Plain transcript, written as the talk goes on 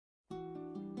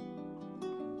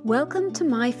Welcome to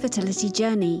My Fertility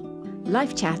Journey,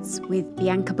 Life Chats with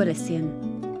Bianca Bulissian.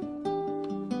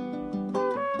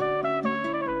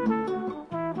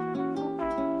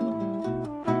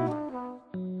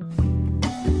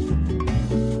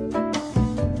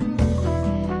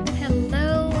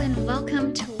 Hello and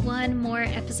welcome to one more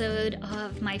episode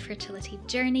of My Fertility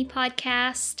Journey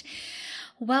podcast.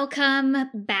 Welcome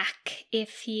back.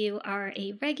 If you are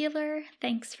a regular,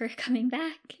 thanks for coming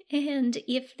back. And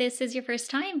if this is your first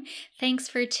time, thanks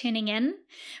for tuning in.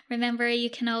 Remember,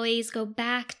 you can always go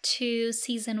back to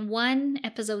season 1,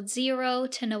 episode 0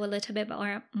 to know a little bit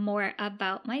more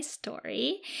about my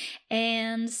story,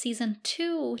 and season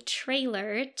 2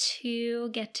 trailer to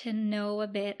get to know a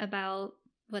bit about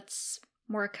what's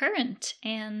more current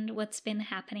and what's been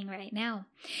happening right now.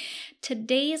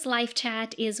 Today's live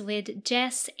chat is with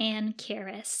Jess and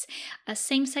Karis, a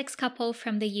same-sex couple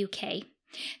from the UK.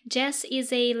 Jess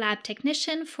is a lab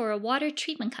technician for a water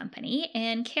treatment company,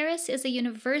 and Karis is a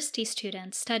university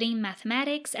student studying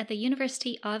mathematics at the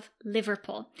University of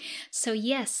Liverpool. So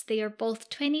yes, they are both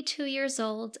 22 years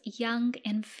old, young,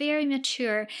 and very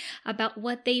mature about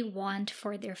what they want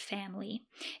for their family.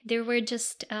 They were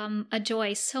just a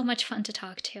joy, so much fun to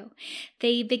talk to.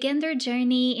 They began their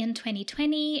journey in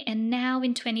 2020, and now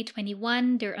in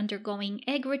 2021, they're undergoing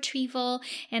egg retrieval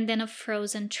and then a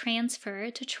frozen transfer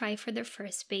to try for their first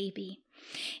baby.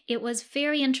 It was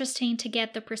very interesting to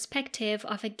get the perspective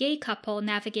of a gay couple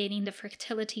navigating the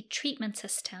fertility treatment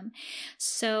system.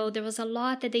 So there was a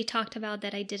lot that they talked about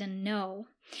that I didn't know.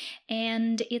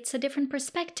 And it's a different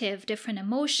perspective, different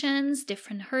emotions,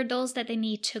 different hurdles that they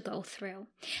need to go through.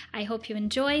 I hope you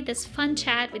enjoyed this fun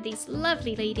chat with these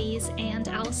lovely ladies, and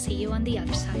I'll see you on the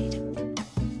other side.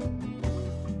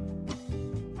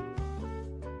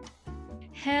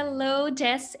 Hello,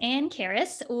 Jess and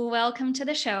Karis. Welcome to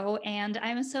the show. And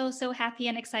I'm so happy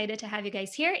and excited to have you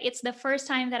guys here. It's the first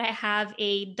time that I have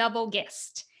a double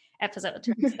guest episode.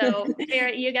 So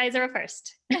there, you guys are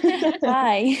first.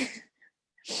 Hi.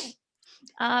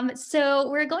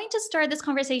 So we're going to start this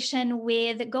conversation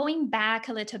with going back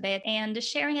a little bit and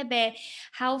sharing a bit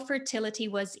how fertility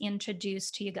was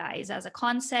introduced to you guys as a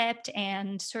concept,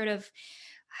 and sort of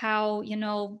how,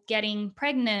 getting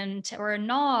pregnant or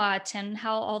not, and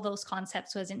how all those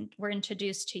concepts were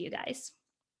introduced to you guys.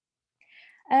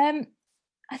 I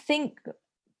think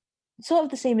sort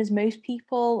of the same as most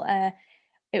people.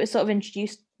 It was sort of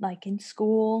introduced like in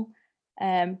school,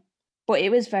 but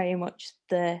it was very much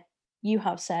you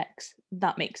have sex,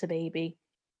 that makes a baby.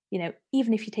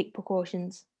 Even if you take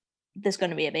precautions, there's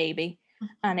going to be a baby.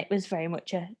 And it was very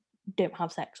much a don't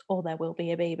have sex or there will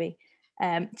be a baby.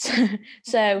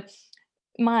 So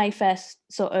my first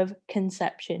sort of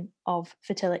conception of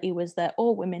fertility was that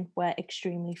all women were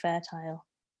extremely fertile,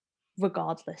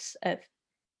 regardless of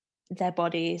their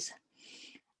bodies.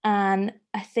 And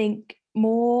I think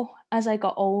more as I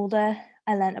got older,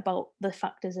 I learned about the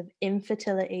factors of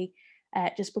infertility,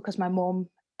 just because my mum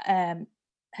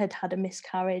had had a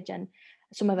miscarriage, and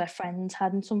some of her friends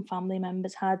had, and some family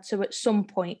members had. So at some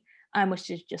point I must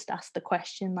have just asked the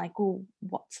question, like, oh,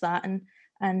 what's that?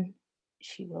 And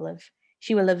she will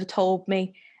have told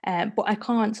me, but I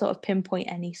can't sort of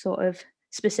pinpoint any sort of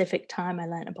specific time I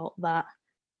learned about that.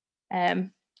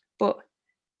 But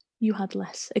you had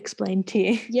less explained to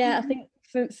you. Yeah, I think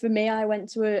for me, I went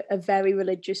to a very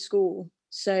religious school.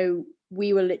 So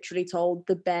we were literally told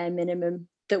the bare minimum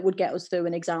that would get us through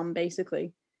an exam,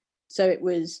 basically. So it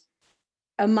was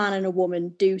a man and a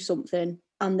woman do something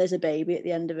and there's a baby at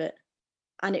the end of it.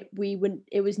 And it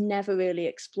was never really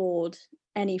explored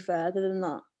any further than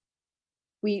that.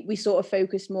 We sort of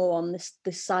focused more on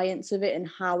the science of it and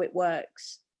how it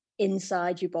works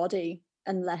inside your body,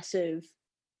 and less of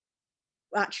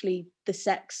actually the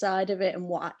sex side of it and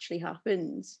what actually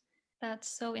happens. That's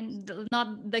so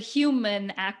not the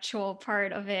human actual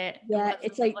part of it. Yeah,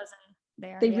 it's like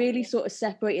there. They really sort of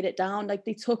separated it down. Like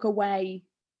they took away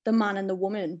the man and the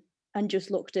woman and just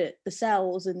looked at the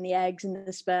cells and the eggs and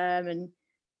the sperm, and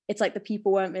it's like the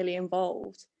people weren't really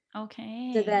involved.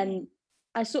 Okay. So then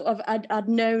I'd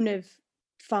known of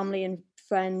family and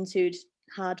friends who'd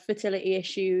had fertility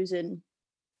issues, and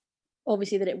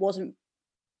obviously that it wasn't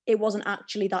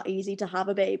actually that easy to have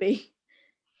a baby.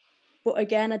 But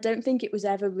again, I don't think it was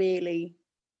ever really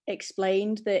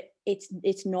explained that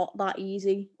it's not that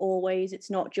easy always.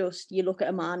 It's not just you look at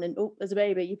a man and, oh, there's a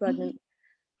baby, you're pregnant.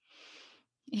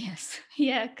 Yes.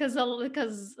 Yeah,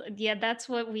 because yeah, that's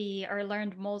what we are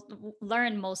learn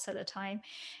most of the time,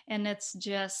 and it's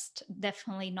just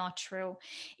definitely not true.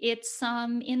 It's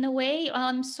in a way,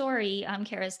 I'm sorry,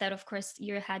 Karis, that of course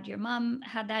your mom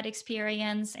had that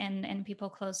experience, and people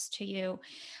close to you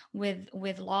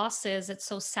with losses. It's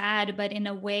so sad, but in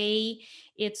a way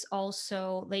it's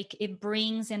also like it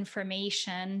brings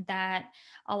information that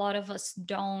a lot of us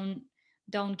don't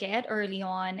get early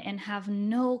on and have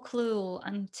no clue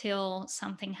until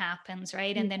something happens,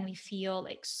 right? And then we feel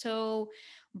like so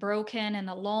broken and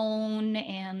alone,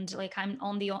 and like I'm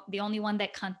on the only one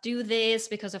that can't do this,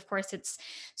 because of course it's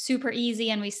super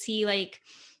easy and we see like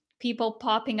people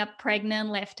popping up pregnant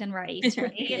left and right,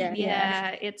 right?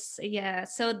 Yeah. Yeah,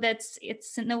 so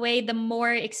it's in a way, the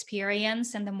more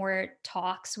experience and the more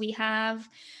talks we have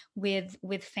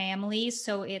with families,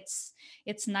 so it's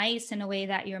nice in a way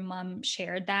that your mom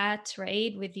shared that,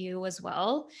 right, with you as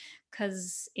well,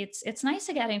 because it's nice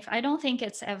to get I don't think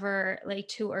it's ever like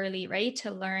too early, right,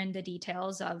 to learn the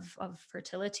details of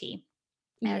fertility.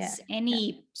 Yeah. As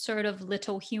any sort of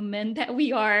little human that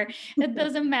we are, it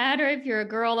doesn't matter if you're a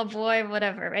girl, a boy,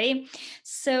 whatever, right?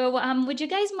 So would you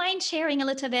guys mind sharing a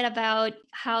little bit about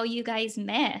how you guys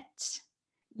met?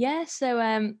 Yeah,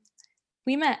 so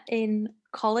we met in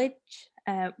college.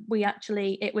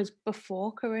 It was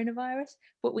before coronavirus,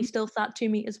 but we still sat 2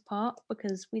 meters apart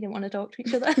because we didn't want to talk to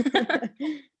each other.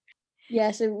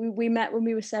 Yeah, so we met when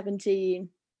we were 17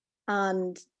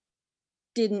 and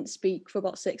didn't speak for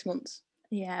about 6 months.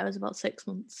 Yeah, it was about 6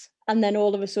 months. And then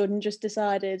all of a sudden just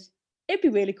decided it'd be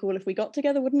really cool if we got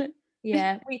together, wouldn't it?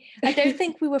 Yeah, I don't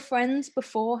think we were friends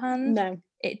beforehand. No.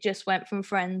 It just went from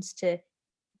friends to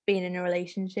being in a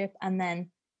relationship, and then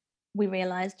we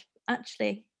realized,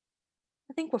 actually,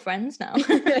 I think we're friends now.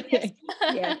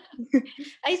 Yeah.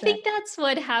 I So- think that's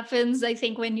what happens, I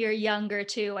think, when you're younger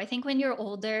too. I think when you're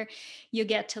older, you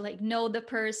get to like know the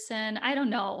person. I don't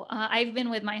know. I've been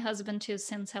with my husband too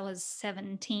since I was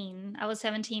 17. I was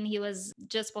 17. He was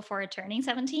just before turning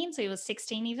 17. So he was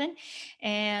 16 even.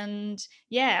 And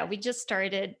yeah, we just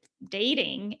started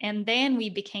dating, and then we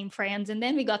became friends, and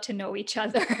then we got to know each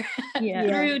other Yeah.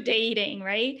 through dating,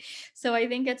 right? So I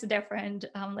think it's different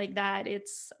like that.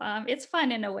 It's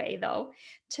fun in a way though,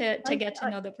 to get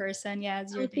to know the person, yeah,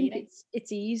 as I you're think dating.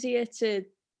 it's easier to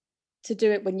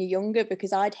do it when you're younger,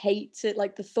 because I'd hate to,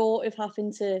 like, the thought of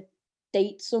having to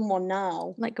date someone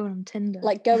now, like going on Tinder.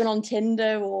 like going on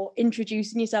Tinder or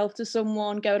introducing yourself to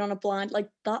someone, going on a blind, like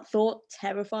that thought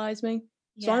terrifies me.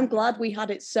 So I'm glad we had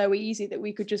it so easy that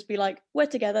we could just be like, we're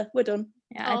together, we're done.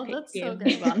 Yeah, Oh, I picked that's so you.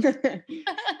 good. Move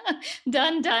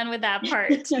on. Done with that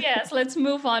part. Yes, let's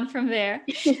move on from there.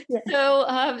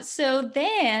 So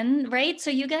then, right, so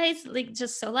you guys like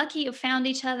just so lucky you found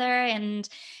each other, and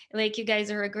like you guys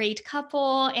are a great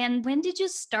couple. And when did you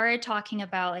start talking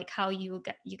about like how you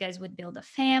guys would build a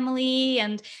family?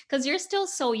 And because you're still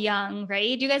so young,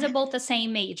 right? You guys are both the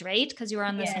same age, right? Because you were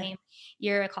on the Yeah. same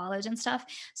year of college and stuff.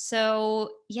 So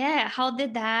yeah, how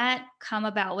did that come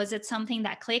about? Was it something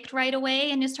that clicked right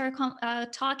away and you started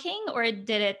talking, or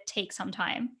did it take some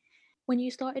time? When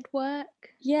you started work?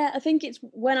 Yeah, I think it's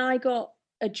when I got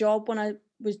a job when I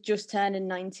was just turning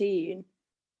 19,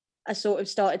 I sort of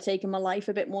started taking my life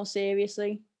a bit more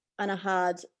seriously. And I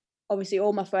had, obviously,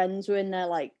 all my friends were in their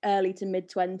like early to mid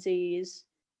 20s.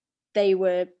 They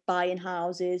were buying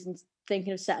houses and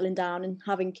thinking of settling down and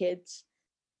having kids.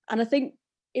 And I think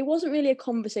it wasn't really a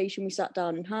conversation we sat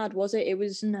down and had, was it? It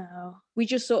was, No. we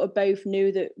just sort of both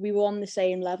knew that we were on the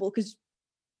same level, because,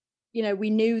 you know, we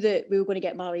knew that we were going to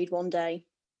get married one day.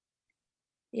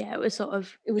 Yeah, it was sort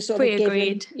of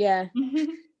pre-agreed. Yeah. Mhm.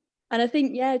 And I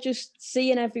think, yeah, just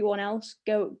seeing everyone else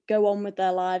go on with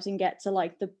their lives and get to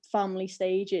like the family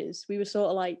stages, we were sort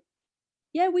of like,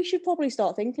 yeah, we should probably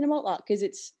start thinking about that, because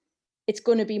it's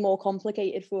going to be more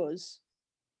complicated for us.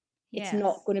 It's Yes.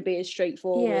 not going to be as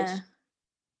straightforward. Yeah.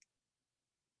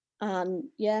 And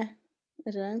yeah,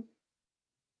 I don't know.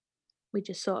 We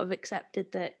just sort of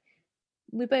accepted that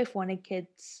we both wanted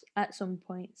kids at some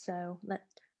point, so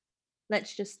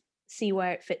let's just see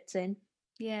where it fits in.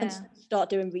 Yeah. And start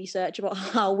doing research about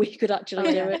how we could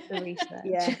actually do it. The research.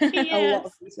 Yeah, a lot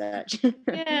of research.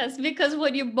 Yes, because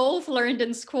what you both learned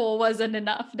in school wasn't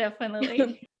enough,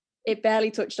 definitely. It barely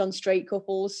touched on straight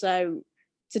couples, so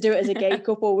to do it as a gay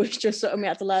couple was just something we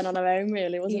had to learn on our own,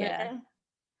 really, wasn't it? Yeah.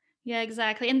 Yeah,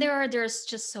 exactly. And there's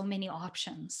just so many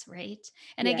options, right?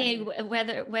 And Yeah. again,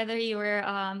 whether you're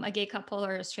a gay couple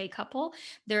or a straight couple,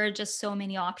 there are just so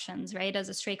many options, right? As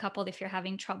a straight couple, if you're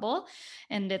having trouble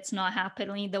and it's not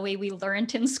happening the way we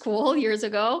learned in school years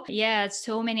ago, yeah, it's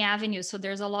so many avenues. So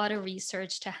there's a lot of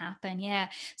research to happen. Yeah.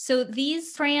 So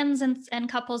these friends and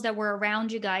couples that were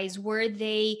around you guys, were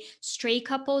they straight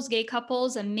couples, gay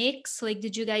couples, a mix? Like,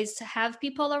 did you guys have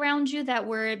people around you that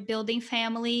were building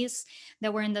families,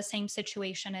 that were in the same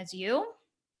situation as you?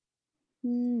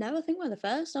 No, I think we're the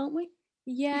first, aren't we?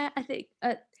 Yeah, I think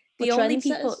We're the only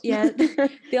people,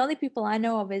 trendsetters. the only people I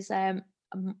know of is when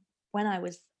I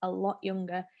was a lot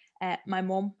younger, my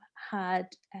mum had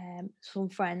some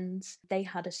friends. They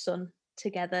had a son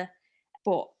together,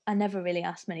 but I never really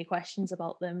asked many questions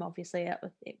about them. Obviously,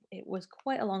 it was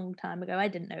quite a long time ago. I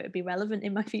didn't know it'd be relevant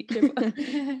in my future,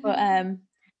 but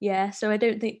yeah. So I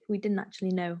don't think we didn't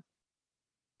actually know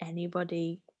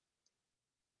anybody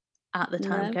at the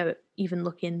time No. go even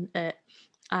looking at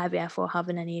IVF or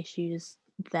having any issues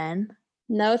then.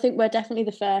 No, I think we're definitely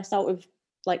the first out of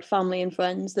like family and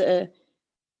friends that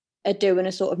are doing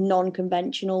a sort of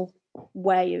non-conventional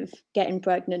way of getting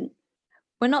pregnant.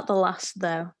 We're not the last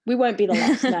though. We won't be the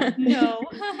last, no. No.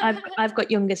 I've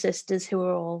got younger sisters who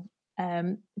are all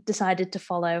decided to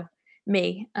follow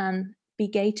me and be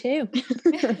gay too.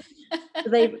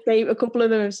 They a couple of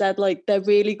them have said like they're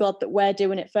really glad that we're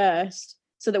doing it first,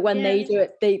 so that when they do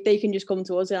it, they can just come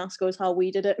to us and ask us how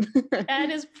we did it. That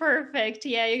is perfect.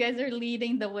 Yeah, you guys are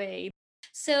leading the way.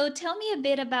 So tell me a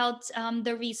bit about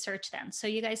the research then. So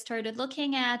you guys started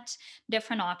looking at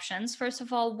different options. First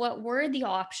of all, what were the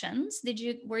options?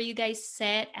 Were you guys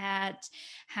set at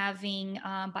having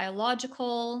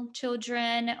biological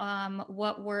children?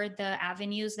 What were the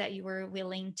avenues that you were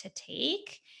willing to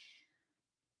take?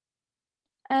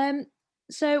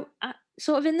 So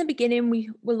sort of in the beginning, we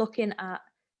were looking at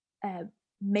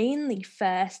mainly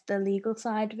first the legal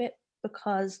side of it,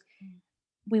 because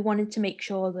we wanted to make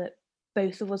sure that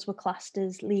both of us were classed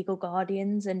as legal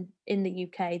guardians, and in the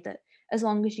UK that as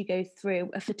long as you go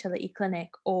through a fertility clinic,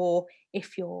 or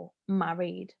if you're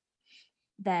married,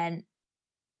 then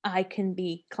I can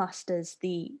be classed as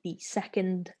the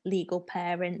second legal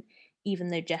parent, even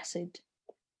though Jess would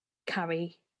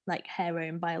carry like her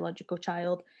own biological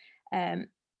child.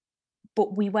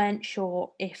 But we weren't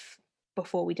sure if,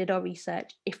 before we did our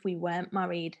research, if we weren't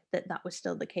married, that was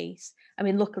still the case. I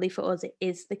mean, luckily for us, it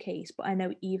is the case. But I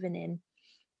know even in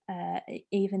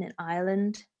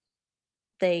Ireland,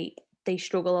 they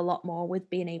struggle a lot more with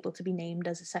being able to be named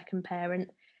as a second parent.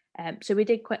 So we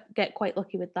did get quite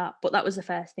lucky with that. But that was the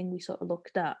first thing we sort of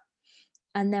looked at,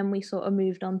 and then we sort of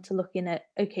moved on to looking at,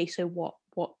 okay, so what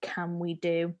can we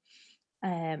do,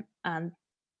 and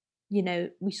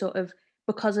we sort of,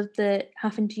 because of the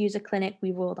having to use a clinic,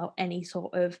 we ruled out any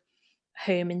sort of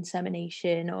home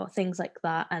insemination or things like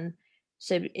that. And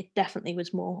so it definitely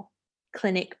was more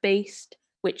clinic based,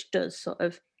 which does sort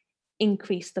of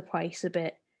increase the price a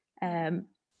bit. And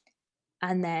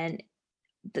then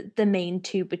the main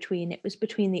two between it was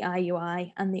between the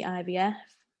IUI and the IVF.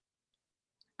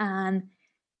 And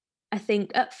I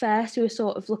think at first we were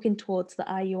sort of looking towards the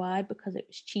IUI because it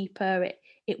was cheaper,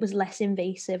 it was less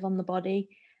invasive on the body.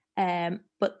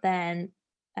 But then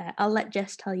I'll let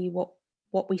Jess tell you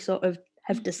what we sort of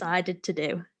have decided to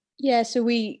do. Yeah, so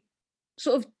we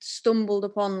sort of stumbled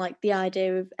upon like the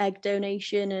idea of egg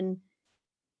donation and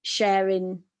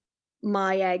sharing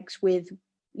my eggs with,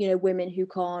 women who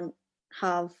can't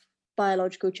have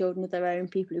biological children of their own,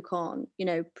 people who can't,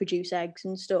 produce eggs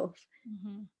and stuff.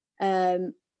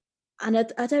 And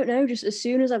I don't know, just as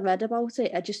soon as I read about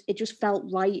it, it just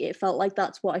felt right. It felt like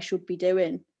that's what I should be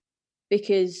doing,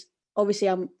 because obviously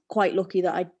I'm quite lucky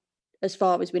that I, as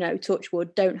far as we know, touch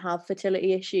wood, don't have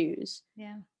fertility issues.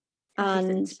 Yeah.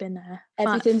 And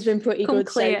Everything's been pretty good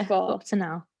so far up to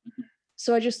now.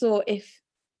 So I just thought, if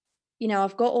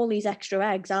I've got all these extra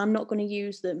eggs, I'm not going to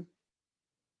use them,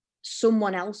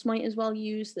 someone else might as well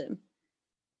use them.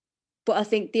 But I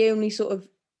think the only sort of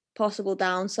possible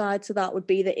downside to that would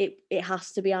be that it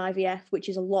has to be IVF, which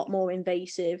is a lot more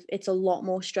invasive. It's a lot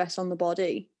more stress on the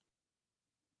body.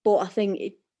 But I think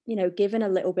giving a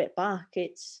little bit back,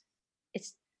 it's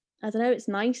I don't know, it's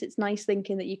nice. It's nice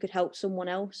thinking that you could help someone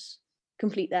else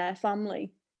complete their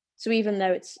family. So even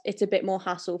though it's a bit more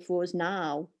hassle for us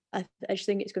now, I just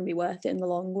think it's going to be worth it in the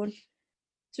long run.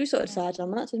 So we sort of decided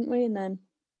on that, didn't we? And then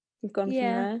we've gone from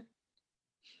there.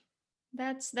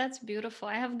 That's beautiful.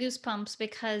 I have goosebumps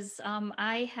because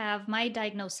I have my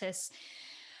diagnosis.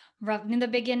 rough in the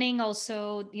beginning.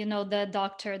 Also,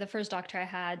 the first doctor I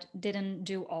had didn't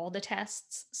do all the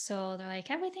tests, so they're like,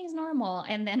 everything's normal.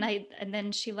 And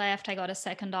then she left. I got a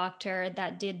second doctor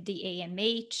that did the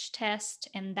AMH test,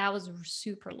 and that was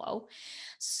super low.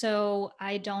 So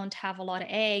I don't have a lot of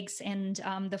eggs, and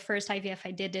the first IVF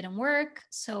I didn't work,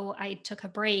 so I took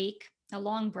a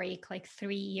long break, like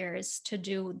 3 years, to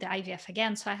do the IVF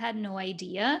again. So I had no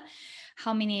idea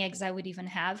how many eggs I would even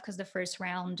have, because the first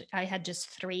round I had just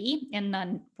 3 and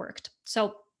none worked.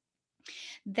 So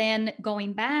then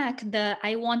going back,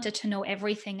 I wanted to know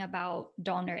everything about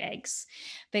donor eggs,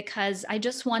 because I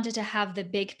just wanted to have the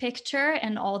big picture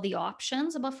and all the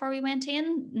options before we went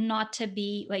in, not to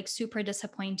be like super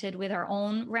disappointed with our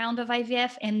own round of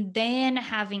IVF and then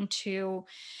having to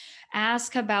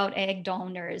ask about egg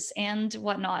donors and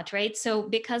whatnot, right? So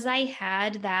because I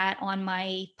had that on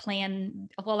my plan,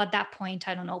 well, at that point,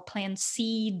 I don't know, plan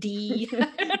C, D,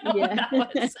 I don't know what that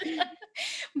was.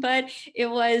 But it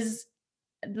was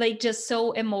like just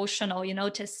so emotional,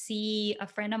 to see a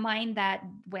friend of mine that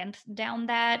went down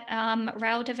that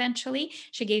route eventually.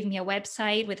 She gave me a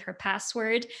website with her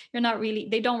password.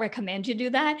 They don't recommend you do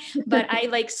that, but I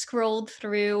like scrolled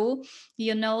through,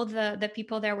 the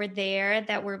people that were there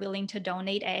that were willing to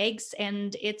donate eggs.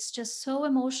 And it's just so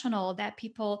emotional that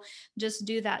people just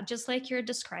do that, just like you're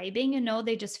describing,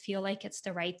 they just feel like it's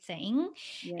the right thing.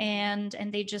 Yeah. And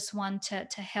they just want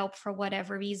to help for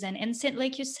whatever reason. And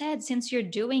like you said, since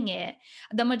you're doing it,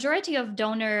 the majority of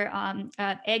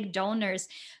egg donors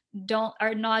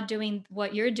are not doing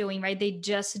what you're doing, right? They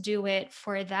just do it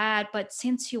for that. But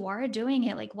since you are doing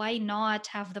it, like, why not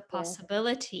have the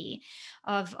possibility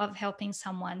of helping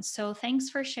someone? So thanks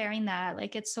for sharing that.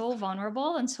 Like, it's so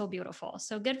vulnerable and so beautiful.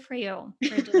 So good for you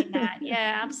for doing that.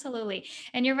 Yeah, absolutely.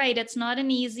 And you're right, it's not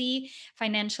an easy,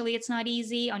 financially it's not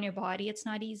easy, on your body it's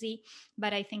not easy,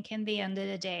 but I think in the end of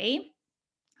the day,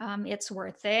 it's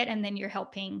worth it. And then you're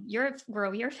helping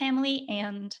grow your family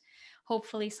and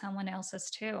hopefully someone else's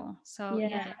too. So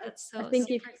yeah, that's I so think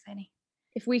super exciting.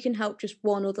 if we can help just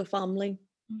one other family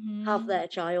have Mhm. their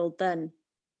child, then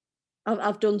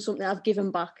I've done something. I've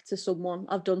given back to someone.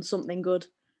 I've done something good.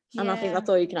 And I think Yeah. that's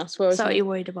all you can ask for. So Isn't you're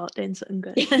worried about doing something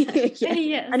good. it? Yeah.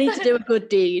 Yes. I need to do a good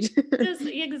deed.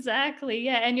 Exactly.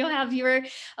 Yeah. And you'll have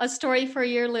a story for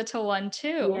your little one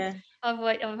too. Yeah. Of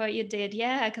what you did.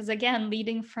 Yeah, because again,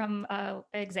 leading from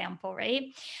example,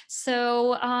 right?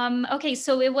 So okay,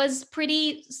 so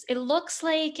it looks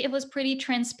like it was pretty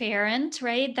transparent,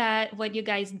 right? That what you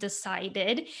guys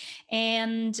decided.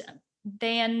 And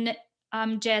then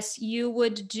Jess, you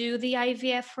would do the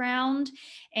IVF round,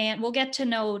 and we'll get to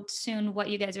know soon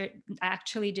what you guys are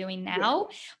actually doing now.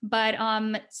 But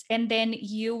and then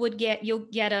you'll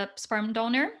get a sperm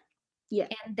donor. Yeah.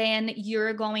 And then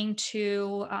you're going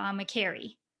to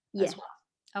carry as Yeah.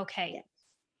 well. Okay. Yeah.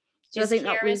 So I Is think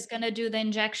that Karis going to do the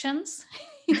injections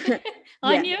Yeah.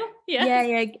 on you? Yes.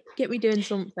 Yeah, get me doing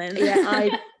something. Yeah,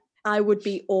 I would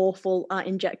be awful at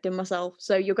injecting myself,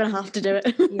 so you're gonna have to do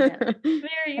it. Yeah.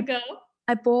 There you go.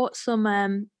 I bought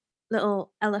some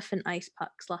little elephant ice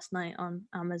packs last night on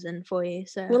Amazon for you.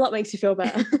 So Well, that makes you feel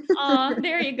better.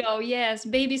 There you go. Yes,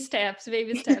 baby steps,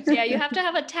 baby steps. Yeah, you have to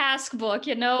have a task book,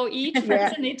 each person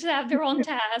Yeah. needs to have their own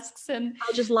tasks. And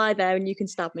I'll just lie there and you can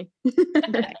stab me.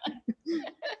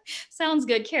 sounds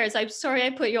good, Karis. I'm sorry I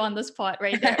put you on the spot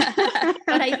right there.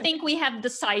 But I think we have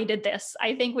decided this.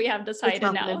 I think we have decided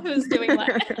now happening. who's doing what.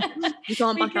 You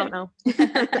can't We back out now.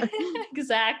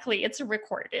 Exactly. It's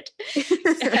recorded.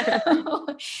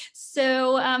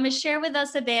 So share with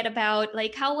us a bit about,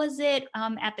 like, how was it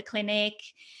at the clinic,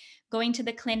 going to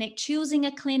the clinic, choosing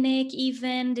a clinic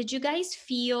even? Did you guys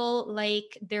feel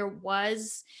like there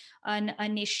was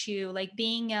an issue, like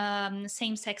being a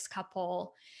same-sex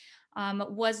couple?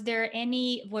 Was there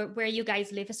any where you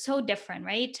guys live is so different,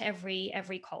 right?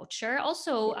 Every culture.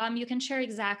 Also, you can share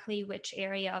exactly which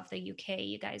area of the UK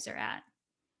you guys are at.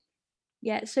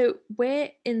 yeah, so we're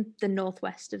in the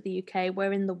northwest of the UK.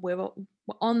 We're in the Wirral.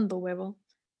 We're on the Wirral.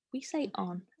 We say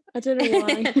on. I don't know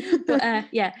why. But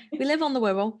yeah, we live on the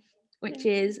Wirral, which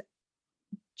is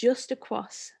just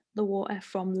across the water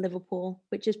from Liverpool,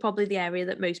 which is probably the area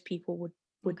that most people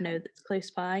would know that's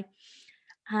close by.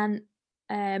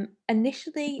 And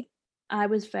initially, I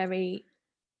was very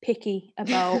picky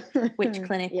about which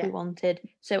clinic we wanted.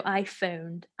 So I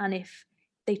phoned, and if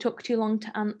they took too long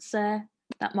to answer,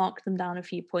 that marked them down a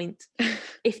few points.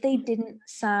 If they didn't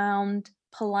sound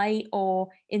polite or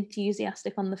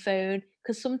enthusiastic on the phone,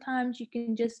 because sometimes you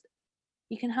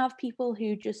can have people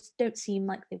who just don't seem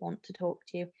like they want to talk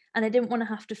to you. And I didn't want to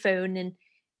have to phone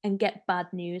and get bad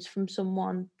news from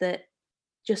someone that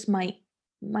just might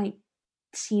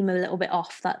seem a little bit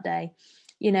off that day,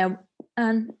 you know.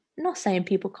 And I'm not saying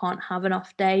people can't have an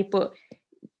off day, but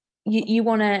you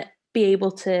want to be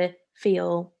able to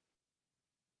feel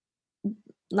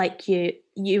like you're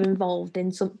involved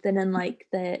in something, and like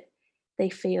that they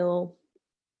feel,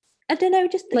 I don't know,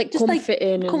 just like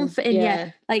comforting,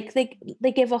 yeah. Like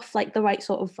they give off like the right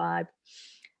sort of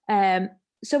vibe.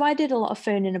 So I did a lot of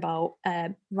phoning about,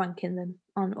 ranking them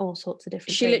on all sorts of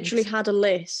different She things. literally had a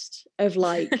list of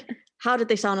like, how did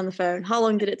they sound on the phone? How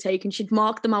long did it take? And she'd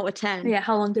mark them out of 10. Yeah,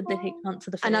 how long did they take to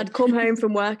answer the phone? And I'd come home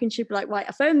from work and she'd be like, right,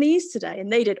 I phoned these today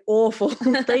and they did awful.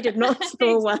 They did not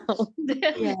score well.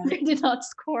 Yeah. They did not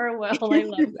score well. I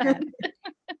love that.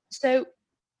 So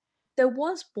there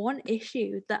was one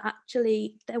issue that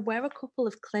actually, there were a couple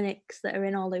of clinics that are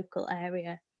in our local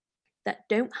area that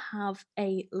don't have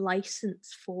a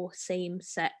license for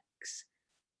same-sex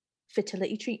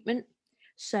fertility treatment.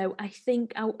 So I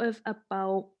think out of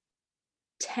about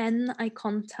 10 that I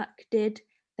contacted,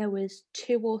 there was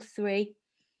 2 or 3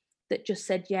 that just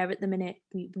said, yeah, at the minute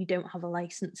we don't have a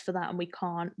license for that, and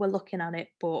we're looking at it,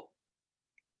 but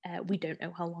we don't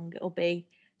know how long it'll be.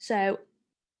 So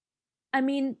I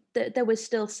mean, there was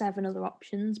still 7 other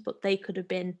options, but they could have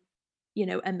been, you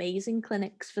know, amazing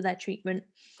clinics for their treatment,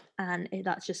 and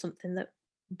that's just something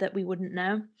that we wouldn't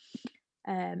know.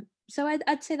 So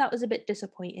I'd say that was a bit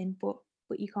disappointing, but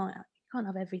you can't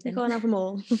have everything. You can't have them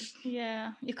all.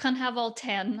 Yeah, you can't have all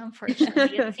 10,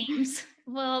 unfortunately, it seems.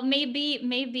 Well, maybe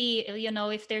you know,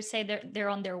 if they say they're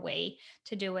on their way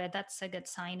to do it, that's a good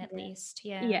sign at least.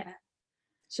 Yeah.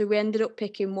 So we ended up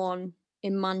picking one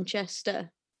in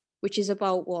Manchester, which is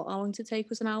about how long did it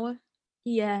take us? An hour?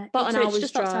 Yeah, about an hour's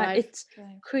just drive. Outside. It's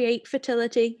Create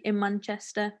Fertility in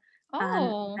Manchester.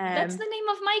 Oh, that's the name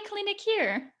of my clinic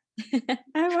here.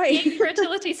 Oh, right. Create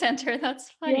Fertility Center. That's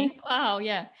funny. Yeah. Wow.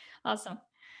 Yeah. Awesome.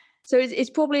 So it's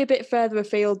probably a bit further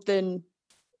afield than,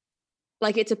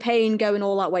 like, it's a pain going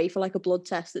all that way for like a blood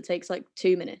test that takes like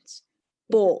 2 minutes.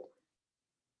 But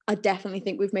I definitely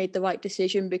think we've made the right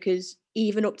decision, because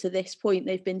even up to this point,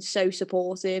 they've been so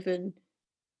supportive. And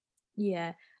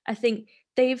yeah, I think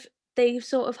they've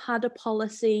sort of had a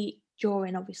policy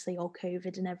during, obviously, all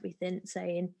COVID and everything,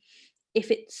 saying if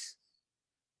it's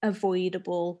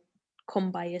avoidable,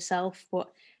 come by yourself.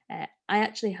 But I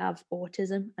actually have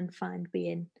autism and find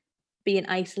being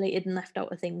isolated and left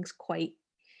out of things quite,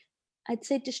 I'd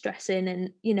say, distressing.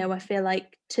 And, you know, I feel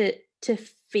like to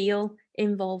feel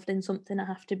involved in something, I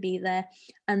have to be there.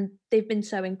 And they've been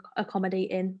so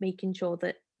accommodating, making sure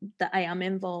that I am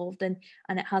involved, and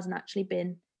it hasn't actually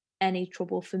been any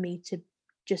trouble for me to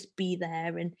just be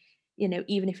there, and, you know,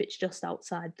 even if it's just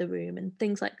outside the room and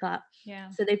things like that. Yeah.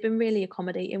 So they've been really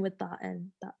accommodating with that,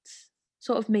 and that's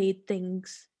sort of made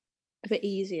things a bit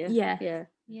easier.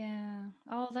 Yeah.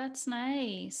 Oh, that's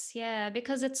nice. Yeah,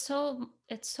 because it's so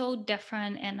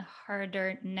different and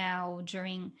harder now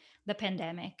during the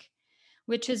pandemic,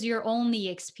 which is your only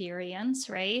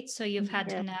experience, right? So you've had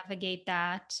to navigate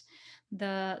that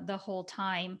the whole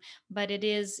time, but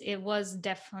it was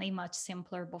definitely much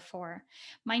simpler before.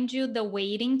 Mind you, the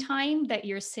waiting time that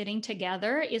you're sitting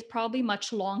together is probably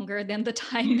much longer than the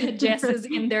time that Jess is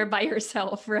in there by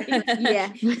herself, right?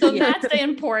 Yeah. So that's the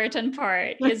important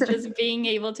part, is just being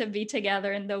able to be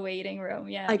together in the waiting room.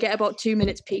 Yeah. I get about 2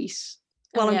 minutes peace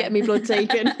while I'm getting my blood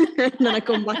taken, and then I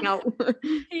come back out.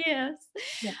 Yes.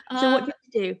 Yeah. So what did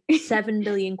you do? 7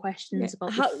 billion questions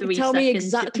about the 3 Tell seconds. me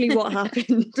exactly what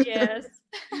happened. Yes.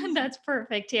 That's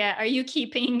perfect. Yeah. Are you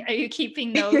keeping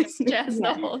notes, Jess,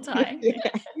 the whole time?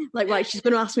 Yeah. Like, right, she's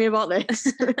going to ask me about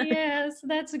this. Yes,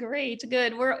 that's great.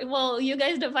 Good. You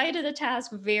guys divided the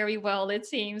task very well, it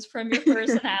seems, from your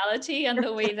personality and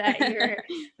the way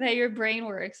that your brain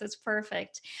works. It's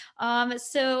perfect.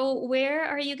 So where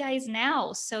are you guys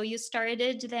now? So you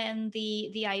started then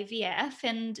the IVF,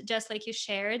 and just like you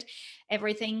shared,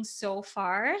 everything so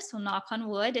far, so knock on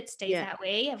wood, it stays that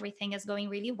way. Everything is going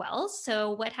really well.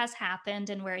 So what has happened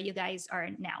and where you guys are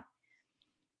now?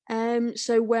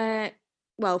 So we're,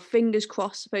 well, fingers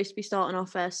crossed, supposed to be starting our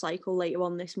first cycle later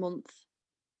on this month.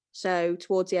 So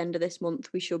towards the end of this month,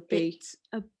 we should be. It's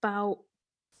about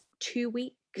 2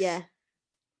 weeks. Yeah.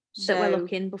 So we're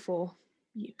looking before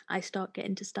I start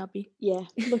getting to stab you. Yeah,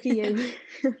 look at you.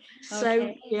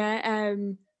 So yeah,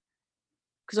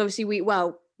 because obviously we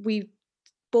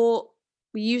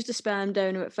used a sperm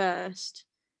donor at first,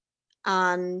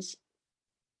 and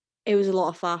it was a lot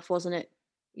of faff, wasn't it?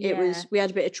 We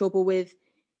had a bit of trouble with,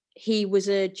 he was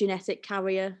a genetic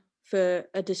carrier for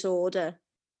a disorder,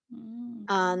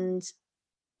 and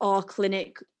our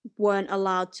clinic weren't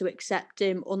allowed to accept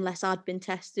him unless I'd been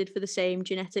tested for the same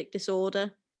genetic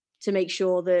disorder. to make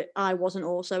sure that I wasn't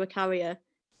also a carrier,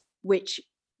 which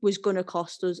was going to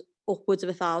cost us upwards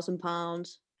of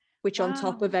 £1,000, which on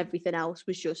top of Wow. everything else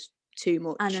was just too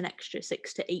much. And an extra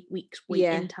 6 to 8 weeks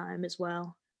Yeah. waiting time as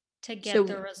well. To get So-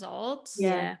 the results.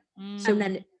 Yeah. Mm. And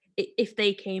then if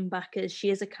they came back as she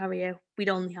is a carrier, we'd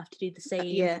only have to do the same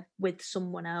yeah. with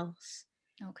someone else.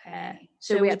 Okay.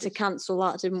 So we it had to was- cancel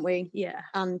that, didn't we? Yeah.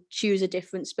 And choose a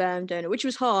different sperm donor, which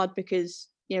was hard because,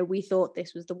 you know, we thought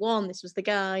this was the one, this was the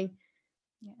guy.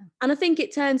 Yeah. And I think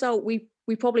it turns out we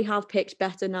probably have picked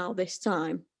better now this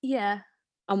time, Yeah.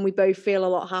 and we both feel a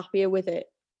lot happier with it.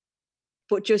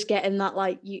 But just getting that,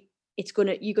 like, you're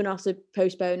gonna have to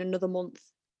postpone another month.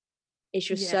 It's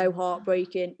just Yeah. so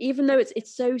heartbreaking, even though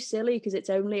it's so silly because it's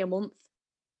only a month,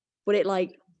 but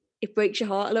it breaks your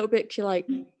heart a little bit because you're like,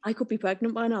 I could be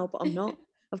pregnant by now, but I'm not.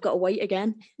 I've got to wait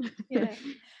again. Yeah.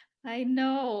 I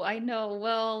know.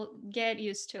 Well, get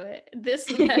used to it. This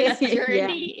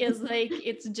journey is like,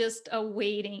 it's just a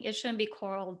waiting. It shouldn't be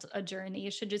called a journey.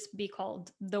 It should just be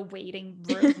called the waiting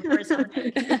room or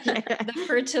something. The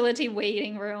fertility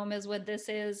waiting room is what this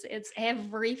is. It's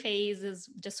every phase is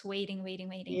just waiting.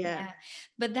 Yeah.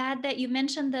 But that you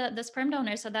mentioned the sperm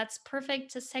donor, so that's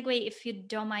perfect to segue, if you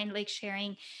don't mind, like,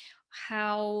 sharing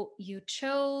how you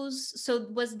chose. So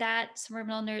was that sperm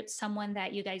donor someone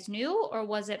that you guys knew, or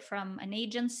was it from an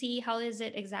agency? How is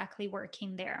it exactly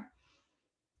working there?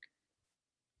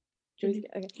 Okay.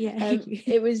 Yeah.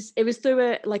 It was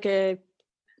through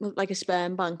a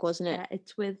sperm bank, wasn't it? Yeah,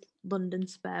 it's with London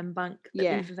Sperm Bank that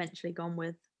Yeah. we've eventually gone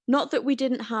with. Not that we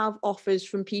didn't have offers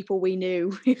from people we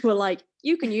knew who were like,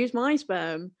 you can use my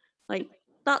sperm. Like,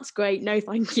 that's great. No,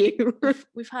 thank you.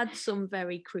 We've had some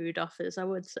very crude offers, I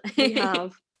would say. We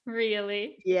have.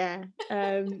 Really? Yeah.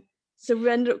 So we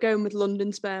ended up going with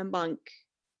London Sperm Bank.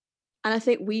 And I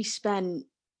think we spent,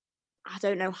 I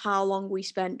don't know how long we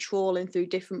spent trawling through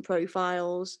different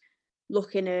profiles,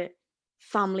 looking at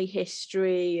family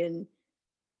history and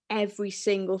every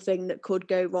single thing that could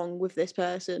go wrong with this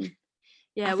person.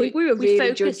 Yeah, I think we were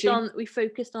really judging. we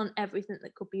focused on everything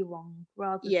that could be wrong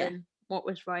rather Yeah. than what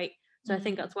was right. So I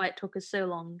think that's why it took us so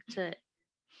long to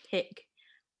pick.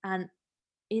 And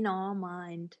in our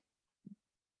mind,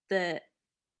 that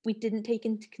we didn't take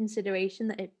into consideration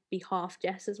that it'd be half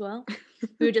Jess as well.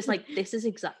 We were just like, this is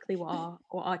exactly what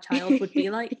our child would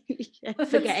be like, Yeah.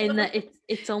 forgetting that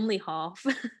it's only half.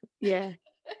 Yeah.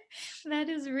 That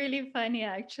is really funny,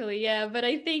 actually. Yeah. But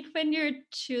I think when you're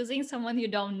choosing someone you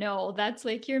don't know, that's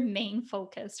like your main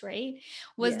focus, right?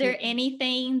 Was Yeah. there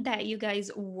anything that you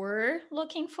guys were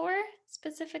looking for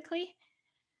specifically?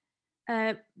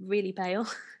 Really pale.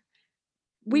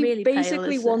 We Really pale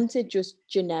basically is, wanted just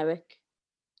generic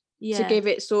Yeah.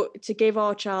 to give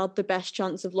our child the best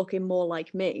chance of looking more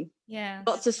like me. Yeah.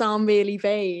 Not to sound really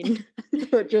vain,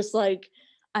 but just like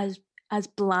as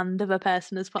bland of a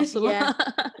person as possible. Yeah.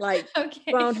 like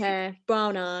Okay. brown hair,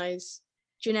 brown eyes,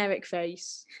 generic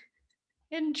face,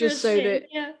 Interesting. just so that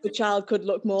Yeah. the child could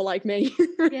look more like me.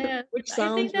 Yeah. Which I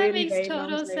sounds think that really makes vain,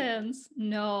 total honestly. sense.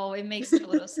 No, it makes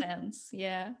total sense.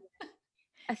 Yeah.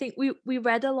 I think we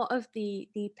read a lot of the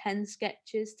pen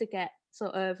sketches to get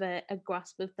sort of a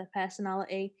grasp of their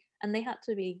personality, and they had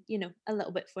to be, a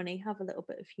little bit funny, have a little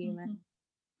bit of humor.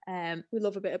 Mhm. We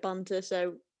love a bit of banter,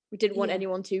 so we didn't want Yeah.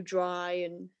 anyone too dry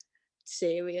and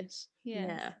serious.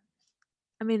 Yeah.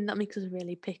 I mean, that makes us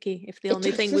really picky if the It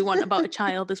only thing does. we want about a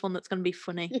child is one that's going to be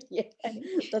funny. Yeah,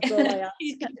 that's all I ask.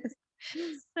 Yeah.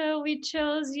 So we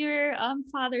chose your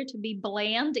father to be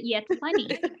bland yet funny.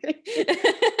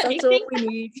 That's I all think- we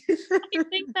need. I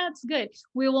think that's good.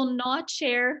 We will not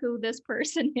share who this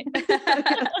person is.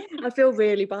 I feel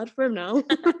really bad for him now.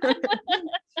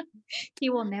 He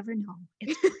will never know.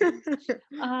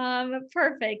 It's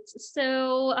perfect.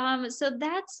 So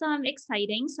that's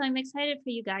exciting. So I'm excited for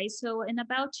you guys. So in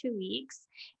about 2 weeks,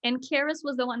 and Karis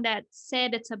was the one that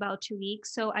said it's about 2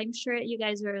 weeks. So I'm sure you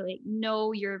guys are like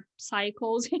know your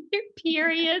cycles and your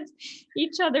periods,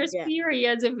 each other's Yeah.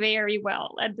 periods very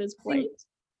well at this I think point.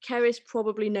 Keris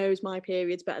probably knows my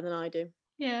periods better than I do.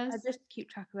 Yes. I just keep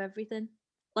track of everything.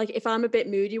 Like if I'm a bit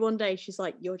moody one day, she's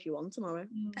like, "You're due on tomorrow."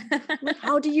 Mm. I'm like,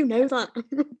 how do you know that?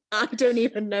 I don't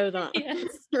even know that.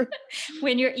 Yes.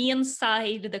 When you're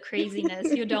inside the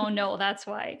craziness, you don't know. That's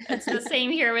why. It's the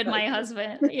same here with my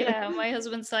husband. Yeah, my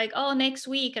husband's like, "Oh, next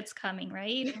week it's coming,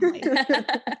 right?" I'm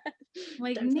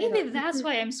like, Don't say maybe that. that's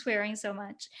why I'm swearing so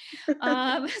much.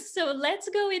 So let's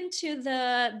go into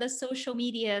the social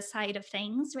media side of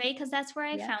things, right? Because that's where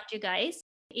I Yeah. found you guys.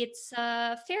 It's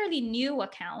a fairly new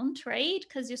account, right?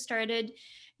 Because you started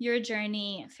your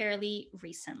journey fairly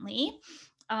recently.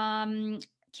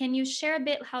 can you share a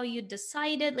bit how you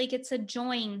decided? Like, it's a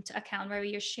joint account where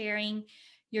you're sharing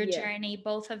your Yeah. journey.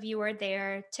 Both of you are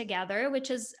there together,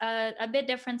 which is a bit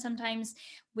different sometimes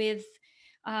with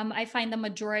I find the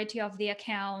majority of the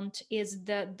account is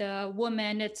the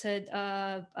woman. It's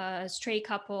a stray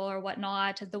couple or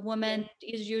whatnot. The woman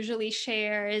is usually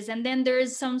shares, and then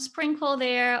there's some sprinkle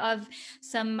there of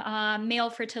some male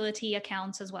fertility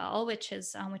accounts as well, which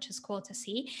is cool to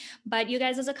see. But you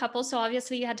guys as a couple, so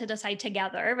obviously you had to decide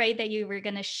together, right, that you were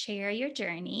going to share your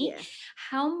journey. Yeah.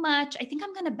 How much? I think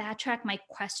I'm going to backtrack my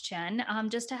question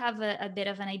just to have a bit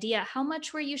of an idea. How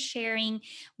much were you sharing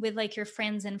with like your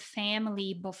friends and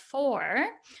family before?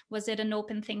 Was it an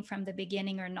open thing from the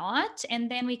beginning or not?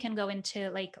 And then we can go into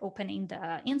like opening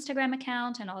the Instagram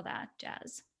account and all that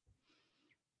jazz.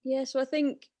 Yeah, so I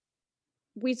think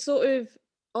we sort of,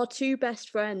 our two best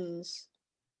friends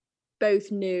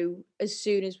both knew as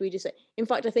soon as we just said. In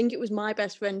fact, I think it was my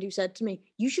best friend who said to me,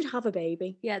 "You should have a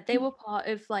baby." Yeah, they were part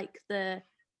of like the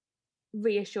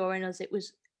reassuring us it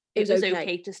was was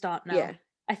okay to start now. Yeah.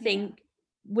 I think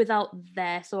without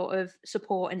their sort of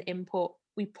support and input,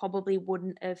 we probably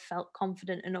wouldn't have felt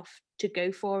confident enough to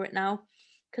go for it now.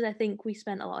 Because I think we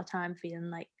spent a lot of time feeling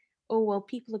like, oh well,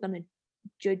 people are going to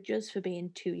judge us for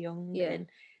being too young Yeah. and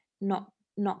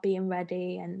not being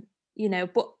ready, and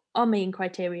but our main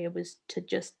criteria was to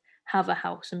just have a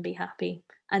house and be happy,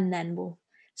 and then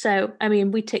so I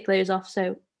mean we tick those off,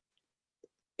 so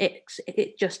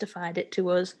it justified it to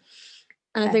us.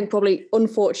 And I think probably,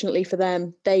 unfortunately for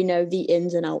them, they know the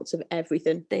ins and outs of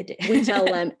everything. They do. We tell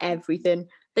them everything.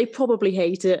 They probably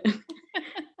hate it,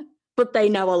 but they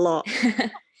know a lot.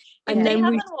 And they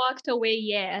haven't walked away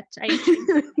yet. I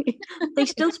think. They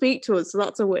still speak to us, so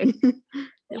that's a win.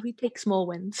 We take small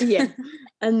wins. Yeah.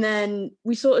 And then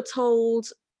we sort of told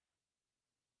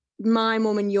my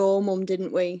mum and your mum,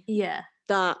 didn't we? Yeah.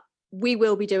 That we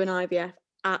will be doing IVF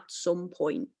at some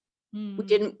point.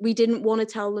 We didn't want to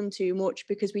tell them too much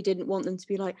because we didn't want them to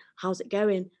be like, how's it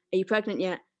going? Are you pregnant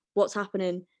yet? What's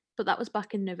happening? But that was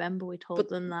back in November we told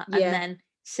them that. Yeah. And then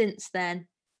since then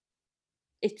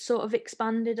it sort of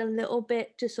expanded a little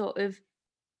bit to sort of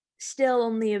still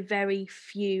only a very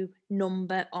few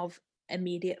number of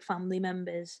immediate family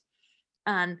members.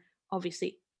 And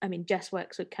obviously, I mean, Jess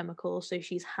works with chemicals, so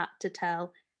she's had to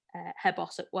tell her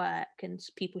boss at work and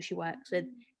people she works with,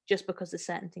 just because there's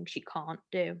certain things she can't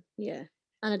do. Yeah.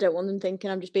 And I don't want them thinking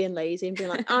I'm just being lazy and being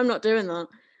like, I'm not doing that.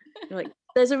 Like,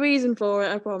 there's a reason for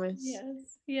it, I promise.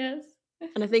 Yes.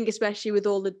 And I think especially with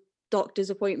all the doctor's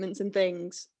appointments and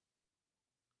things,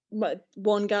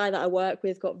 one guy that I work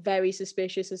with got very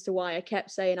suspicious as to why I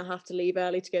kept saying I have to leave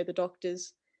early to go to the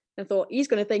doctor's. I thought he's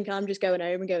going to think I'm just going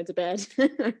home and going to bed.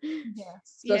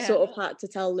 Yes. So I sort of had to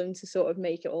tell them to sort of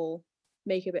make a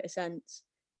bit of sense.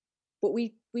 But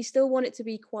we still want it to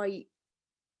be quite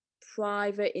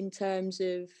private in terms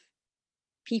of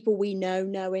people we know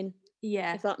knowing.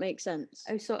 Yeah. If that makes sense.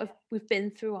 We've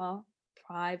been through our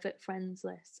private friends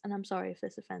list, and I'm sorry if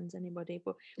this offends anybody,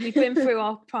 but we've been through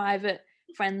our private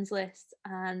friends list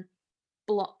and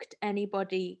blocked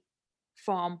anybody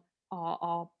from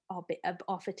our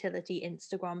fertility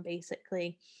Instagram,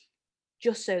 basically,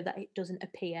 just so that it doesn't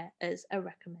appear as a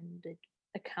recommended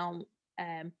account,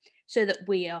 so that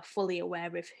we are fully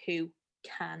aware of who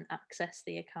can access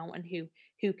the account and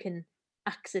who can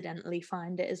accidentally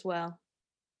find it as well.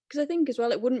 Because I think as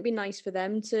well, it wouldn't be nice for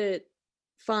them to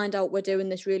find out we're doing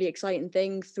this really exciting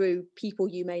thing through people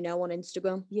you may know on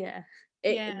Instagram. Yeah.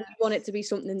 We want it to be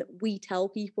something that we tell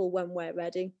people when we're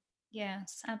ready.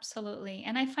 Yes, absolutely.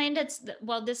 And I find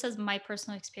this is my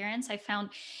personal experience. I found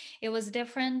it was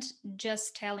different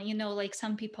just telling, like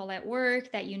some people at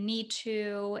work that you need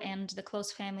to, and the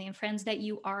close family and friends that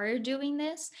you are doing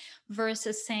this,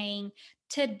 versus saying,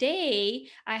 today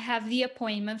I have the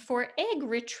appointment for egg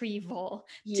retrieval.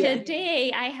 Yeah.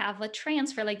 Today I have a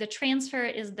transfer. Like the transfer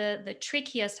is the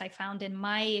trickiest I found in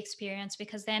my experience,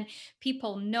 because then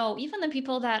people know, even the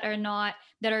people that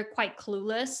are quite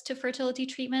clueless to fertility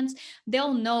treatments,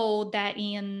 they'll know that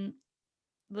in,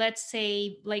 let's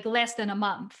say, like less than a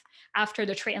month after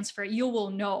the transfer, you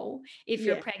will know if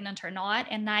you're pregnant or not.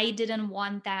 And I didn't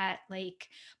want that like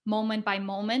moment by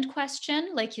moment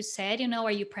question, like you said,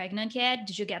 are you pregnant yet?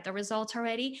 Did you get the results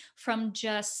already? From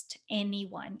just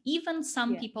anyone, even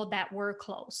some people that were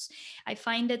close. I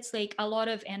find it's like a lot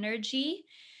of energy,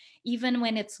 even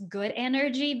when it's good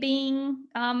energy, being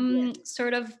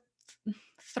sort of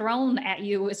thrown at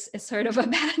you is sort of a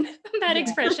bad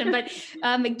expression, but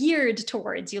geared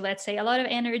towards you, let's say, a lot of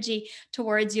energy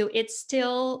towards you, it's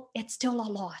still a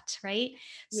lot, right?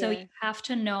 So you have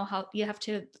to know how, you have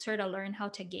to sort of learn how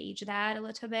to gauge that a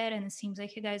little bit, and it seems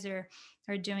like you guys are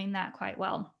doing that quite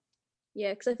well.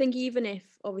 Yeah, because I think even if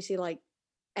obviously like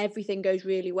everything goes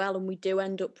really well and we do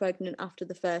end up pregnant after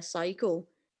the first cycle,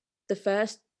 the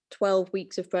first 12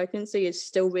 weeks of pregnancy is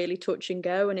still really touch and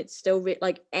go, and it's still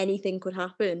like anything could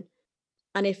happen.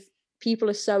 And if people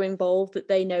are so involved that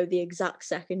they know the exact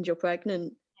second you're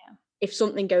pregnant, if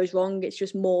something goes wrong, it's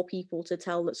just more people to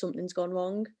tell that something's gone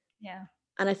wrong. Yeah.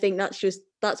 And I think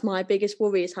that's my biggest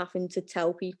worry, is having to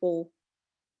tell people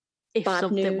if bad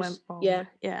something news. went wrong.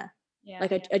 Yeah.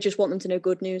 Like I just want them to know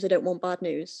good news. I don't want bad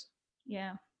news.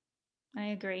 Yeah, I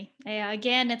agree. Yeah,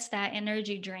 again, it's that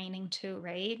energy draining too,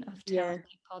 right? Of telling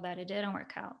people that it didn't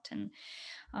work out,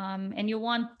 and you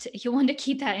want to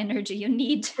keep that energy. You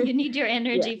need your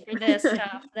energy for this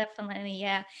stuff, definitely.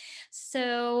 Yeah.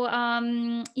 So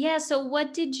so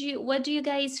what do you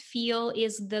guys feel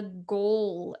is the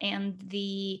goal and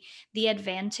the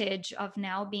advantage of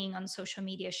now being on social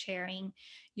media, sharing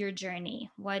your journey?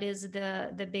 What is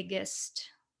the biggest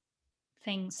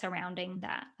thing surrounding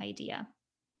that idea?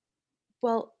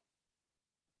 Well,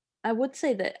 I would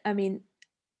say that, I mean,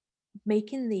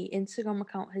 making the Instagram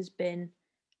account has been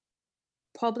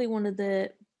probably one of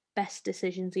the best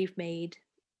decisions we've made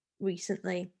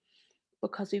recently,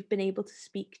 because we've been able to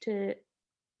speak to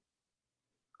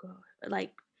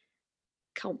like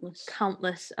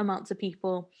countless amounts of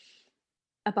people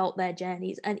about their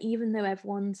journeys. And even though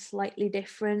everyone's slightly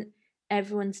different,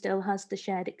 everyone still has the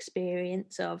shared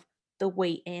experience of the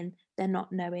waiting, they're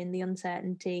not knowing, the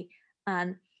uncertainty.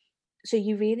 And so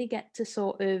you really get to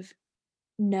sort of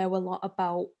know a lot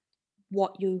about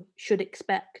what you should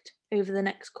expect over the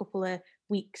next couple of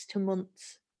weeks to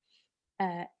months,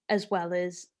 as well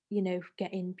as, you know,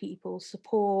 getting people's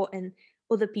support and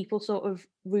other people sort of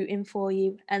rooting for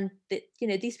you. And you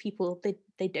know, these people,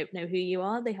 they don't know who you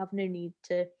are, they have no need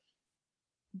to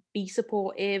be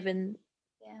supportive and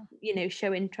you know,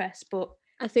 show interest. But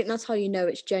I think that's how you know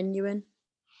it's genuine,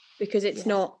 because it's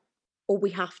not, or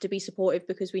we have to be supportive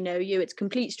because we know you. It's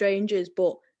complete strangers,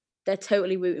 but they're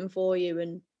totally rooting for you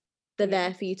and they're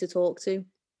there for you to talk to.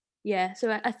 Yeah,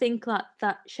 so I think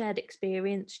that shared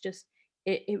experience just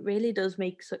it really does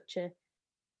make such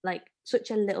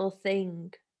a little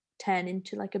thing turn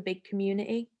into like a big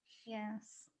community.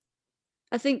 Yes.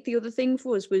 I think the other thing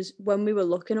for us was, when we were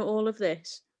looking at all of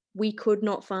this, we could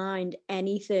not find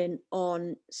anything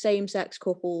on same-sex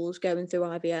couples going through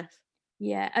IVF.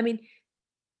 Yeah, I mean,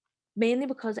 mainly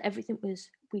because everything was,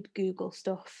 we'd Google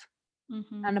stuff.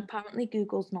 And apparently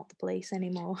Google's not the place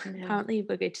anymore. Apparently you've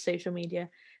got to go to social media.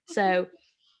 So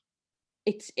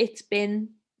it's been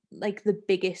like the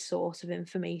biggest source of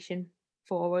information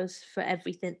for us for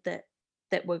everything that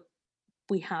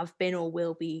we have been or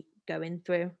will be going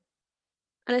through.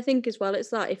 And I think as well, it's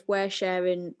that if we're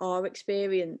sharing our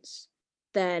experience,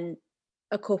 then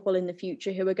a couple in the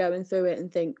future who are going through it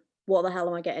and think, what the hell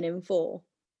am I getting in for?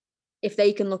 If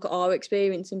they can look at our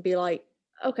experience and be like,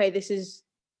 okay, this is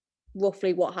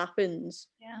roughly what happens,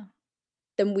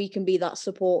 then we can be that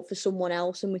support for someone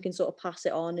else, and we can sort of pass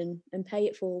it on and pay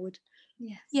it forward.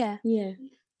 Yeah.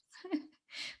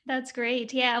 That's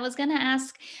great. Yeah, I was gonna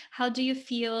ask, how do you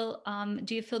feel?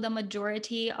 Do you feel the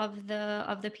majority of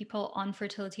the people on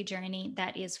Fertility Journey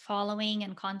that is following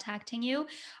and contacting you,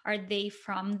 are they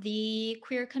from the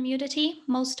queer community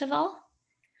most of all?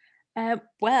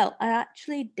 Well, I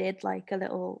actually did like a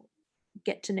little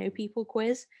get to know people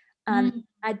quiz, and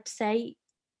I'd say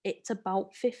it's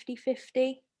about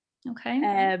 50-50.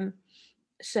 Okay.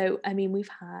 So I mean, we've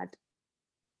had,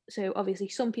 so obviously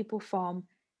some people from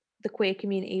the queer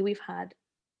community, we've had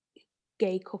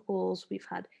gay couples, we've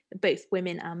had both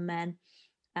women and men,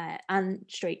 and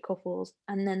straight couples,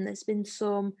 and then there's been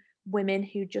some women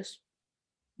who just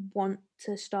want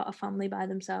to start a family by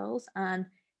themselves, and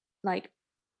like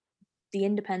the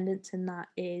independence in that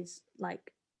is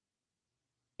like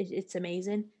it's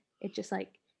amazing. It just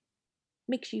like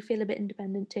makes you feel a bit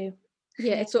independent too.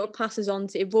 Yeah, it sort of passes on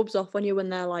to, it rubs off on you when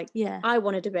they're like, I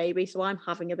wanted a baby, so I'm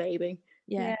having a baby.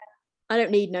 Yeah. I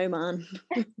don't need no man.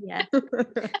 Yeah.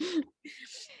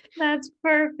 That's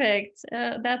perfect.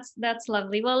 That's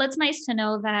lovely. Well, it's nice to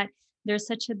know that there's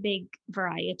such a big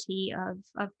variety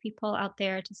of people out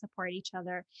there to support each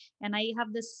other. And I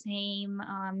have the same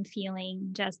feeling,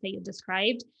 Jess, that you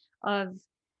described, of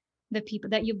the people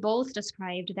that you both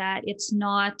described, that it's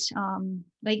not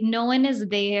like no one is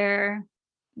there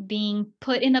being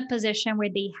put in a position where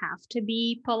they have to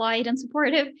be polite and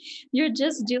supportive. You're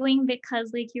just doing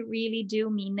because like you really do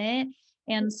mean it.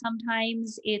 And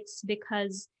sometimes it's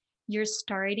because you're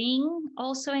starting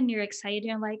also and you're excited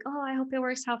and like, oh, I hope it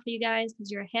works out for you guys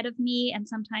because you're ahead of me. And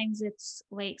sometimes it's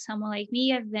like someone like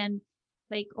me, I've been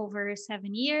like over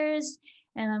 7 years.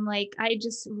 And I'm like, I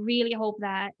just really hope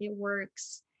that it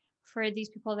works for these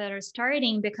people that are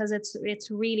starting, because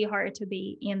it's really hard to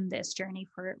be in this journey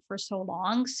for so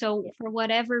long. So for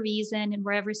whatever reason, in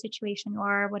whatever situation you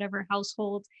are, whatever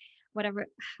household, whatever,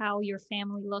 how your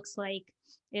family looks like,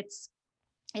 it's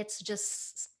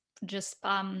just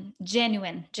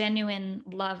genuine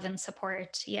love and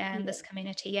support, in this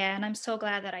community. And I'm so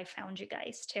glad that I found you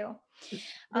guys too.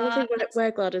 Well, I think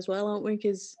we're glad as well, aren't we?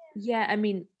 Because Yeah, I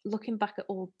mean, looking back at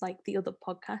all like the other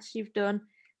podcasts you've done,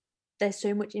 there's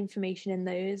so much information in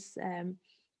those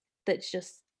that's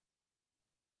just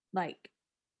like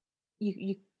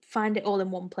you find it all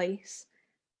in one place.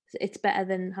 It's better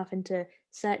than having to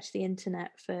search the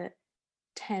internet for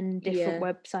 10 different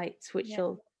websites, which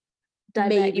will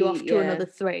divert you off to another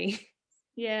 3.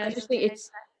 Yeah, I just think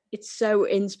it's so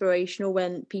inspirational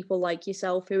when people like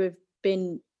yourself who have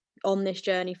been on this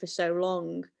journey for so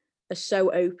long are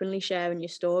so openly sharing your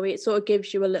story. It sort of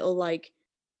gives you a little, like,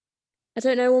 I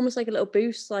don't know, almost like a little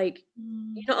boost, like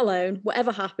you're not alone.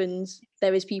 Whatever happens,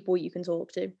 there is people you can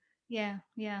talk to. Yeah,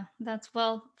 that's,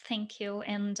 well, thank you.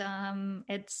 And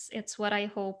it's what I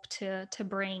hope to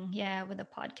bring, with the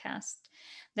podcast,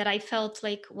 that I felt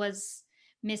like was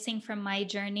missing from my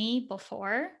journey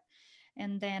before.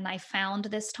 And then I found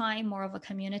this time more of a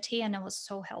community, and it was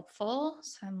so helpful.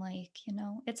 So I'm like,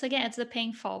 it's the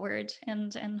paying forward,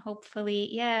 and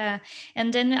hopefully,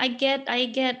 and then I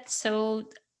get so,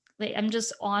 like, I'm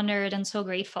just honored and so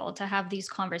grateful to have these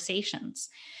conversations.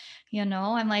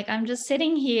 I'm like, I'm just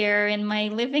sitting here in my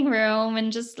living room and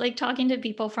just like talking to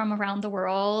people from around the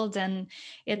world. And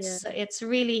it's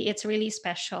really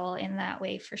special in that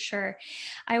way, for sure.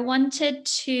 I wanted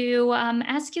to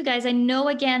ask you guys, I know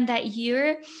again that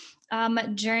your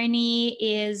journey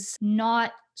is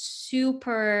not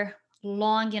super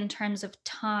long in terms of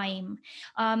time.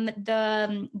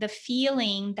 The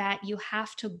feeling that you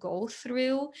have to go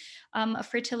through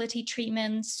fertility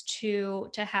treatments to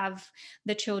have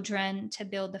the children, to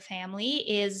build the family,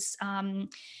 is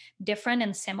different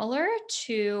and similar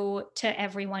to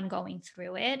everyone going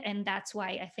through it. And that's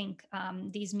why I think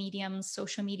these mediums,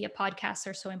 social media, podcasts,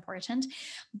 are so important.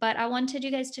 But I wanted you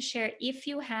guys to share if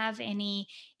you have any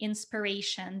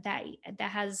inspiration that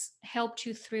has helped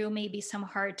you through maybe some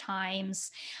hard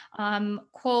times,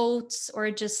 quotes, or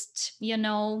just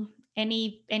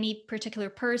any particular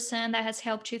person that has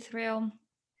helped you through.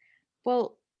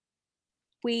 Well,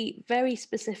 we very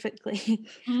specifically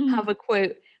have a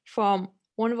quote from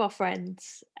one of our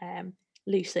friends,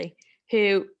 Lucy,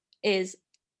 who is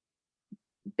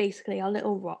basically our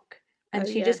little rock, and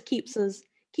she just keeps us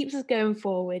going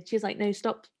forward. She's like, no,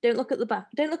 stop, don't look at the back,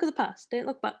 don't look at the past, don't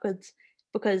look backwards,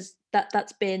 because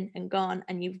that's been and gone,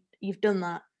 and you've done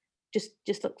that.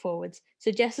 Just look forwards.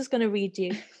 So Jess is going to read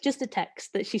you just a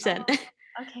text that she sent. Okay.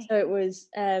 So it was,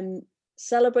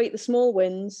 celebrate the small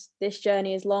wins. This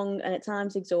journey is long and at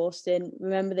times exhausting.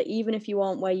 Remember that even if you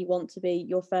aren't where you want to be,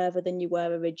 you're further than you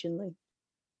were originally.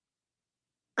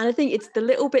 And I think it's the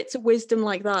little bits of wisdom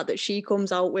like that she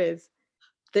comes out with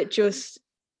that just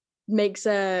makes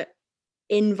her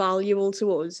invaluable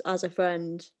to us as a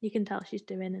friend. You can tell she's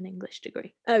doing an English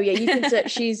degree. Oh yeah, you can say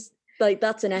she's like,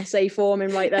 that's an essay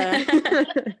forming right there.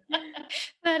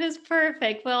 That is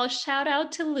perfect. Well, shout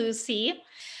out to Lucy.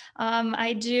 I'm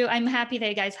happy that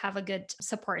you guys have a good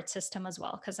support system as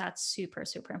well, because that's super,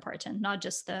 super important. Not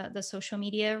just the social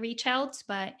media reach outs,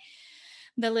 but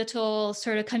the little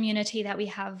sort of community that we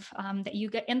have, that you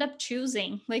end up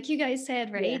choosing, like you guys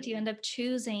said, right? You end up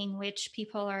choosing which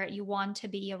people you want to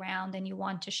be around and you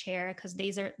want to share, because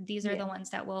these are the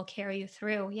ones that will carry you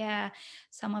through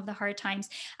some of the hard times.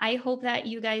 I hope that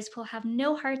you guys will have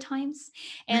no hard times,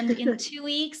 and in 2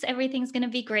 weeks everything's going to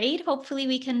be great. Hopefully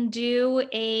we can do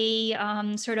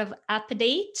a sort of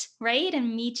update, right,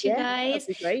 and meet you guys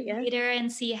later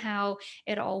and see how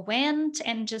it all went,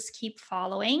 and just keep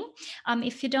following.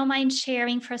 If you don't mind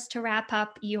sharing for us to wrap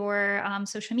up your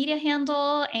social media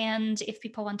handle, and if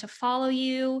people want to follow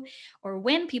you, or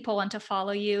when people want to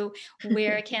follow you,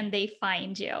 where can they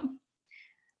find you?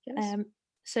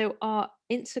 So our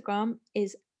Instagram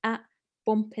is at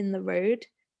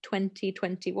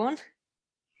bumpintheroad2021.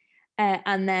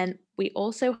 And then we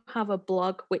also have a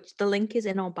blog, which the link is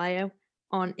in our bio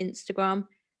on Instagram,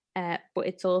 but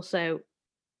it's also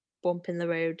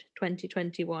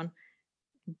bumpintheroad2021.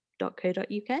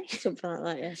 myfertilitygirl.co.uk. Something like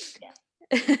that, yes. Yeah.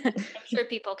 I'm sure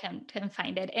people can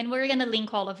find it, and we're going to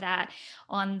link all of that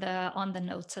on the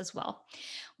notes as well.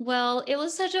 Well, it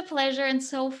was such a pleasure and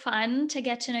so fun to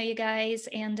get to know you guys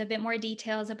and a bit more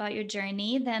details about your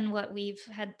journey than what we've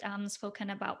had spoken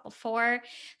about before.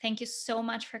 Thank you so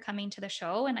much for coming to the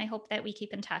show, and I hope that we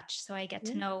keep in touch so I get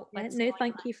to know what's going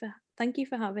thank you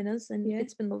for having us, and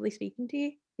it's been lovely speaking to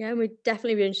you. Yeah, we'd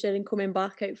definitely be interested in coming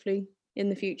back hopefully in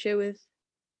the future with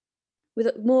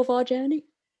more of our journey.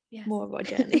 Yes. More of our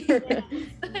journey.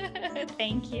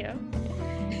 Thank you.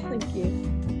 Thank you.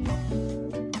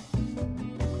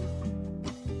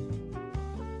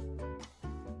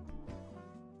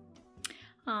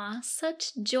 Aw,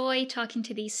 such joy talking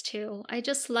to these two. I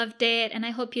just loved it, and I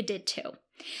hope you did too.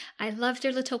 I loved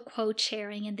their little quote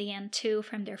sharing in the end too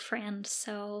from their friend,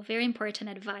 so very important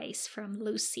advice from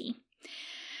Lucy.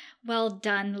 Well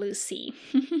done, Lucy.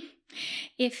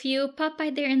 If you pop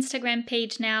by their Instagram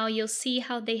page now, you'll see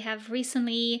how they have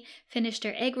recently finished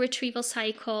their egg retrieval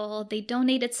cycle. They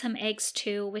donated some eggs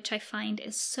too, which I find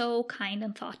is so kind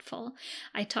and thoughtful.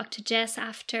 I talked to Jess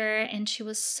after, and she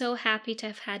was so happy to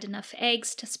have had enough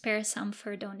eggs to spare some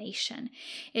for donation.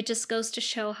 It just goes to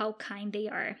show how kind they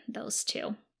are, those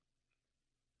two.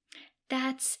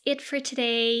 That's it for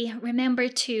today. Remember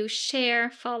to share,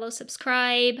 follow,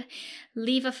 subscribe,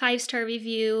 leave a 5-star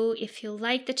review if you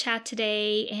like the chat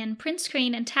today, and print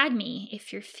screen and tag me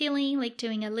if you're feeling like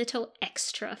doing a little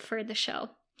extra for the show.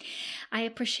 I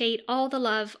appreciate all the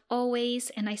love always,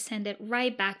 and I send it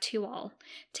right back to you all.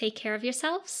 Take care of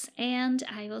yourselves, and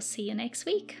I will see you next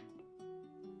week.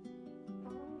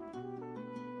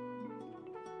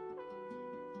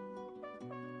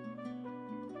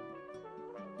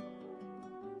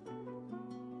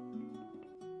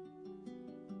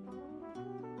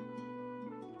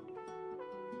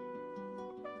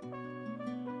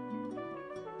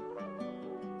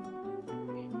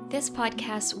 This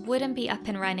podcast wouldn't be up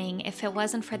and running if it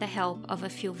wasn't for the help of a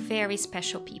few very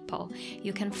special people.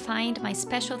 You can find my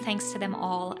special thanks to them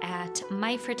all at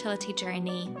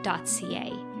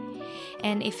myfertilityjourney.ca.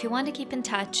 And if you want to keep in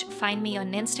touch, find me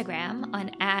on Instagram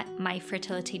on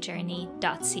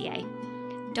 @myfertilityjourney.ca.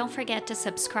 Don't forget to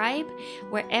subscribe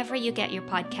wherever you get your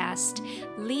podcast,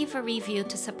 leave a review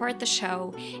to support the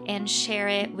show, and share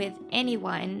it with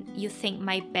anyone you think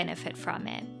might benefit from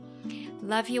it.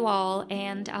 Love you all,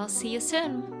 and I'll see you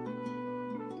soon.